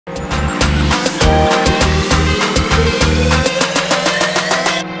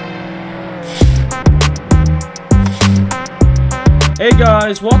Hey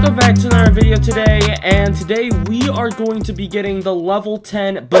guys, welcome back to another video today, and today we are going to be getting the level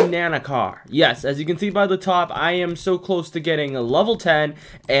 10 banana car. Yes, as you can see by the top, I am so close to getting a level 10,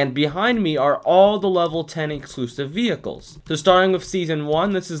 and behind me are all the level 10 exclusive vehicles. So starting with season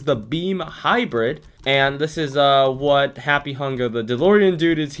 1, this is the Beam Hybrid, and this is what Happy Hunger, the DeLorean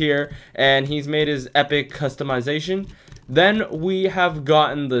dude, is here, and he's made his epic customization. Then we have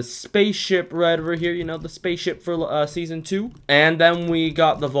gotten the spaceship right over here, you know, the spaceship for season 2. And then we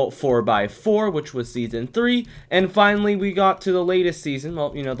got the Volt 4x4, which was season 3. And finally, we got to the latest season,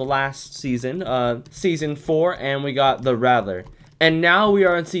 well, you know, the last season, season 4, and we got the Rather. And now we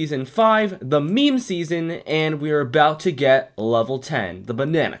are in season 5, the meme season, and we are about to get level 10, the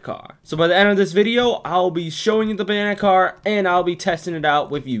banana car. So by the end of this video, I'll be showing you the banana car, and I'll be testing it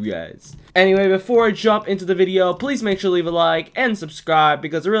out with you guys. Anyway, before I jump into the video, please make sure to leave a like and subscribe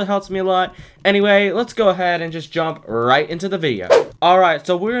because it really helps me a lot. Anyway, let's go ahead and just jump right into the video. Alright,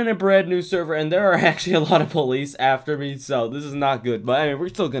 so we're in a brand new server and there are actually a lot of police after me, so this is not good. But anyway, we're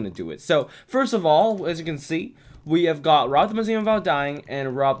still gonna do it. So, first of all, as you can see, we have got rob the museum without dying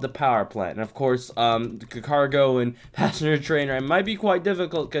and rob the power plant. And of course, the cargo and passenger trainer, it might be quite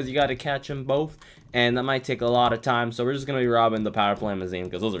difficult because you got to catch them both. And that might take a lot of time, so we're just going to be robbing the power plant museum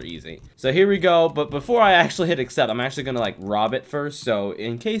because those are easy. So here we go, but before I actually hit accept, I'm actually going to like rob it first. So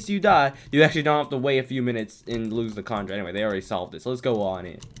in case you die, you actually don't have to wait a few minutes and lose the contract. Anyway, they already solved it, so let's go on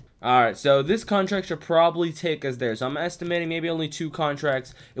in. Alright, so this contract should probably take us there. So I'm estimating maybe only 2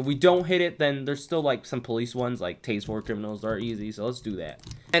 contracts. If we don't hit it, then there's still like some police ones, like taste more criminals are easy. So let's do that.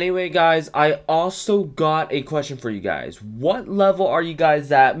 Anyway, guys, I also got a question for you guys. What level are you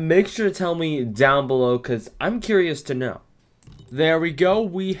guys at? Make sure to tell me down below because I'm curious to know. There we go,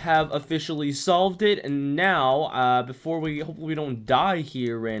 we have officially solved it, and now, before hopefully we don't die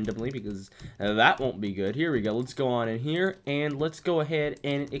here randomly, because that won't be good. Here we go, let's go on in here, and let's go ahead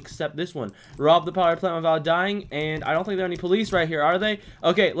and accept this one. Rob the power plant without dying, and I don't think there are any police right here, are they?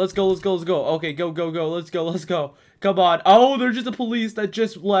 Okay, let's go, let's go, let's go. Okay, go, go, go, let's go, let's go. Come on. Oh, they're just the police that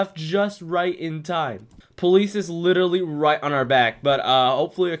just left just right in time. Police is literally right on our back, but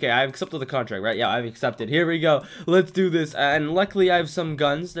hopefully, okay, I've accepted the contract, right? Yeah, I've accepted. Here we go. Let's do this. And luckily, I have some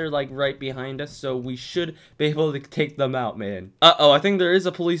guns. They're like right behind us, so we should be able to take them out, man. Uh-oh, I think there is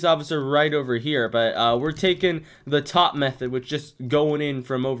a police officer right over here, but we're taking the top method, which just going in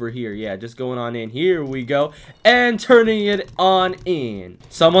from over here. Yeah, just going on in. Here we go. And turning it on in.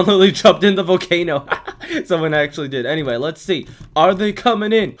 Someone literally jumped in the volcano. Someone actually did. Anyway, let's see. Are they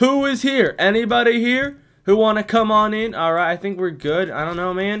coming in? Who is here? Anybody here? Who want to come on in? Alright, I think we're good. I don't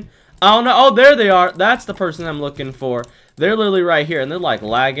know, man. I don't know. Oh, there they are. That's the person I'm looking for. They're literally right here, and they're like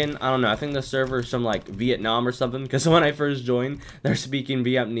lagging. I don't know. I think the server is from like Vietnam or something, because when I first joined, they're speaking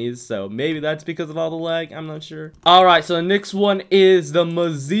Vietnamese, so maybe that's because of all the lag. I'm not sure. Alright, so the next one is the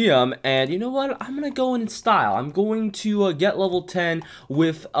museum, and you know what? I'm going to go in style. I'm going to get level 10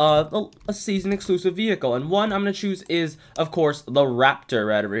 with a season exclusive vehicle, and one I'm going to choose is, of course, the Raptor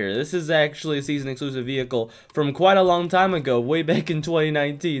right over here. This is actually a season exclusive vehicle from quite a long time ago, way back in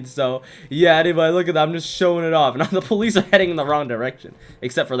 2019, so yeah, anyway, look at that. I'm just showing it off, and the police are heading in the wrong direction,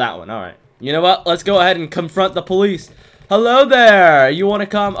 except for that one. All right, you know what, let's go ahead and confront the police. Hello there, you want to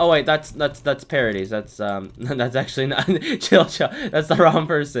come? Oh wait, that's parodies. That's actually not chill. That's the wrong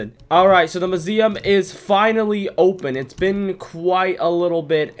person. All right, so the museum is finally open. It's been quite a little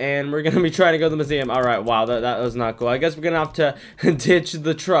bit, and we're gonna be trying to go to the museum. All right, wow, that was not cool. I guess we're gonna have to ditch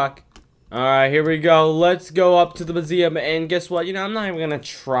the truck. Alright, here we go. Let's go up to the museum, and guess what? You know, I'm not even gonna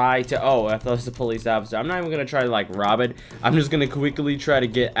try to... Oh, I thought it was a police officer. I'm not even gonna try to, like, rob it. I'm just gonna quickly try to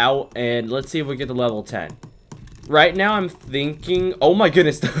get out, and let's see if we get to level 10. Right now, I'm thinking... Oh, my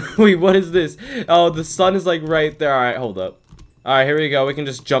goodness. Wait, what is this? Oh, the sun is, like, right there. Alright, hold up. Alright, here we go. We can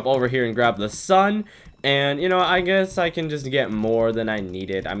just jump over here and grab the sun. And, you know, I guess I can just get more than I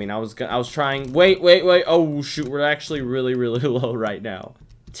needed. I mean, I was trying... Wait. Oh, shoot. We're actually really, really low right now.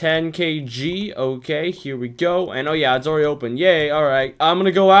 10 kg, okay, here we go, and oh yeah, it's already open, yay, alright, I'm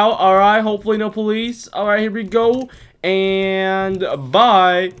gonna go out, alright, hopefully no police, alright, here we go, and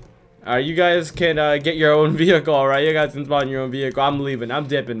bye. Alright, you guys can get your own vehicle, alright, you guys can spawn your own vehicle, I'm leaving, I'm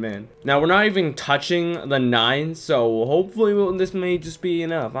dipping, man. Now, we're not even touching the 9, so hopefully this may just be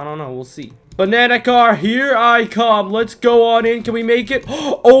enough, I don't know, we'll see. Banana car, here I come. Let's go on in. Can we make it?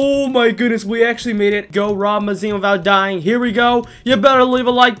 Oh my goodness, we actually made it. Go rob museum without dying. Here we go. You better leave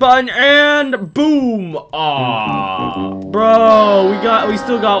a like button and boom. Aw. Bro, we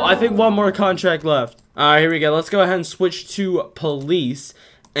still got, I think, one more contract left. Alright, here we go. Let's go ahead and switch to police.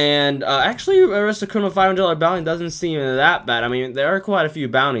 And actually, arrest a criminal $500 bounty doesn't seem that bad. I mean, there are quite a few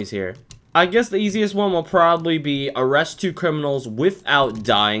bounties here. I guess the easiest one will probably be arrest 2 criminals without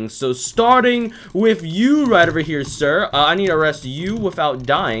dying. So starting with you right over here, sir. I need to arrest you without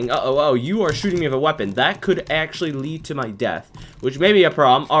dying. Oh, you are shooting me with a weapon. That could actually lead to my death, which may be a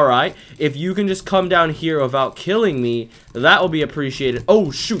problem. Alright, if you can just come down here without killing me, that will be appreciated.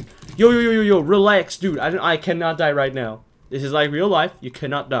 Oh, shoot. Yo, relax, dude. I cannot die right now. This is like real life. You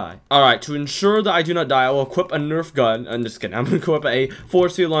cannot die. Alright, to ensure that I do not die, I will equip a Nerf gun. I'm just kidding. I'm going to equip a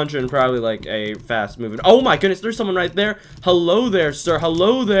force field launcher and probably like a fast moving. Oh my goodness, there's someone right there. Hello there, sir.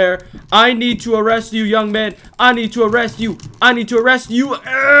 Hello there. I need to arrest you, young man. I need to arrest you. I need to arrest you.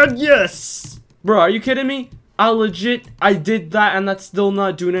 And yes. Bro, are you kidding me? I did that and that's still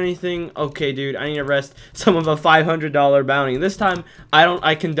not doing anything. Okay, dude, I need to arrest some of a $500 bounty. This time,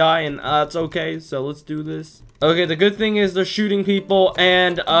 I can die and that's okay. So let's do this. Okay, the good thing is they're shooting people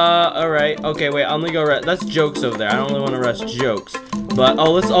and, alright. Okay, wait, I'm gonna go arrest. That's Jokes over there. I don't really want to arrest Jokes. But,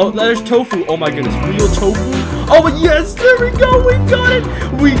 there's Tofu. Oh my goodness, real Tofu? Oh, yes, there we go. We got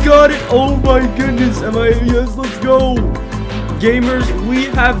it. We got it. Oh my goodness. Yes, let's go. Gamers, we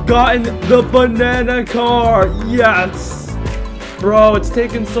have gotten the banana car. Yes. Bro, it's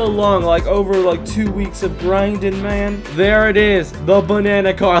taken so long, like over like 2 weeks of grinding, man. There it is, the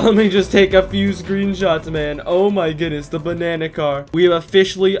banana car. Let me just take a few screenshots, man. Oh my goodness, the banana car. We have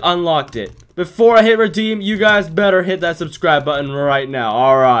officially unlocked it. Before I hit redeem, you guys better hit that subscribe button right now.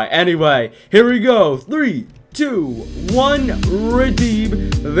 All right, anyway, here we go. 3, 2, 1,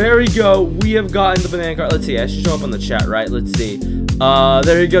 redeem. There we go. We have gotten the banana car. Let's see, I should show up on the chat, right? Let's see.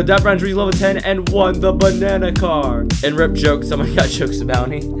 There you go. DatBrian reached level 10 and won the banana car. And rip Jokes. Someone got Jokes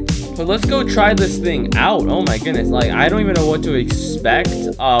bounty. So let's go try this thing out. Oh my goodness. Like, I don't even know what to expect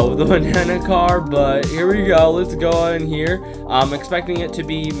with the banana car, but here we go. Let's go in here. I'm expecting it to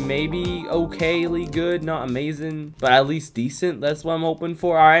be maybe okayly good, not amazing, but at least decent. That's what I'm hoping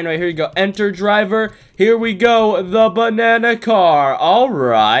for. All right, anyway, here you go. Enter driver. Here we go. The banana car. All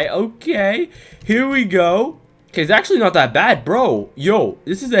right. Okay. Here we go. Okay, it's actually not that bad, bro. Yo,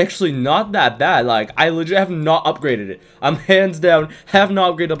 this is actually not that bad. Like, I legit have not upgraded it. I'm hands down have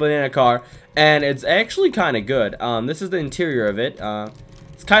not upgraded the banana car, and it's actually kind of good. This is the interior of it.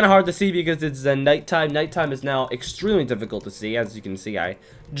 It's kind of hard to see because it's the nighttime. Nighttime is now extremely difficult to see. As you can see, I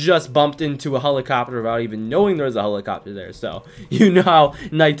just bumped into a helicopter without even knowing there was a helicopter there. So, you know how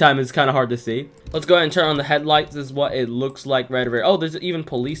nighttime is kind of hard to see. Let's go ahead and turn on the headlights. This is what it looks like right over here. Oh, there's even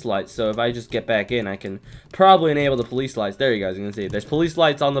police lights. So, if I just get back in, I can probably enable the police lights. There you guys, you can see. There's police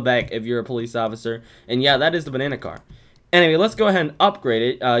lights on the back if you're a police officer. And yeah, that is the banana car. Anyway, let's go ahead and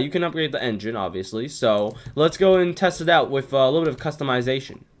upgrade it. You can upgrade the engine, obviously. So, let's go and test it out with a little bit of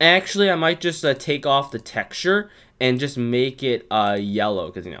customization. Actually, I might just take off the texture and just make it yellow.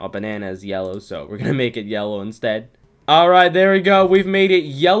 Because, you know, a banana is yellow. So, we're going to make it yellow instead. Alright, there we go. We've made it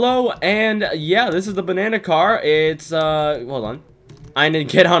yellow. And, yeah, this is the banana car. It's, hold on. I need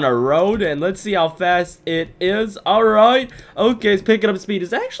to get on a road, and let's see how fast it is. Alright. Okay, it's picking up speed.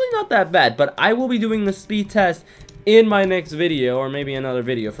 It's actually not that bad, but I will be doing the speed test in my next video, or maybe another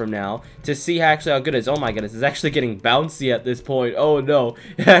video from now, to see actually how good it is. Oh my goodness, it's actually getting bouncy at this point. Oh no,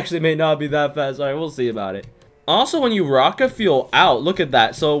 it actually may not be that fast. Alright, we'll see about it. Also, when you rocket fuel out, look at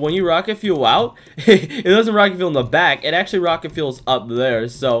that. So when you rocket fuel out, it doesn't rocket fuel in the back. It actually rocket fuels up there.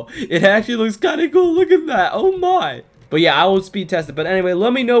 So it actually looks kind of cool. Look at that. Oh my. But yeah, I will speed test it. But anyway,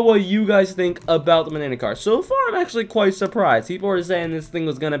 let me know what you guys think about the banana car. So far, I'm actually quite surprised. People are saying this thing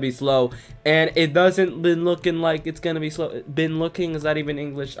was going to be slow, and it doesn't been looking like it's going to be slow. Been looking? Is that even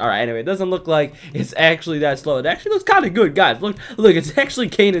English? Alright, anyway, it doesn't look like it's actually that slow. It actually looks kind of good, guys. Look, it's actually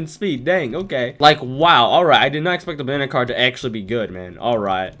gaining speed. Dang, okay. Like, wow. Alright, I did not expect the banana car to actually be good, man.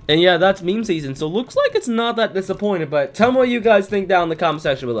 Alright. And yeah, that's meme season, so looks like it's not that disappointed, but tell me what you guys think down in the comment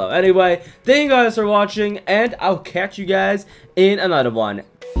section below. Anyway, thank you guys for watching, and I'll catch you guys in another one.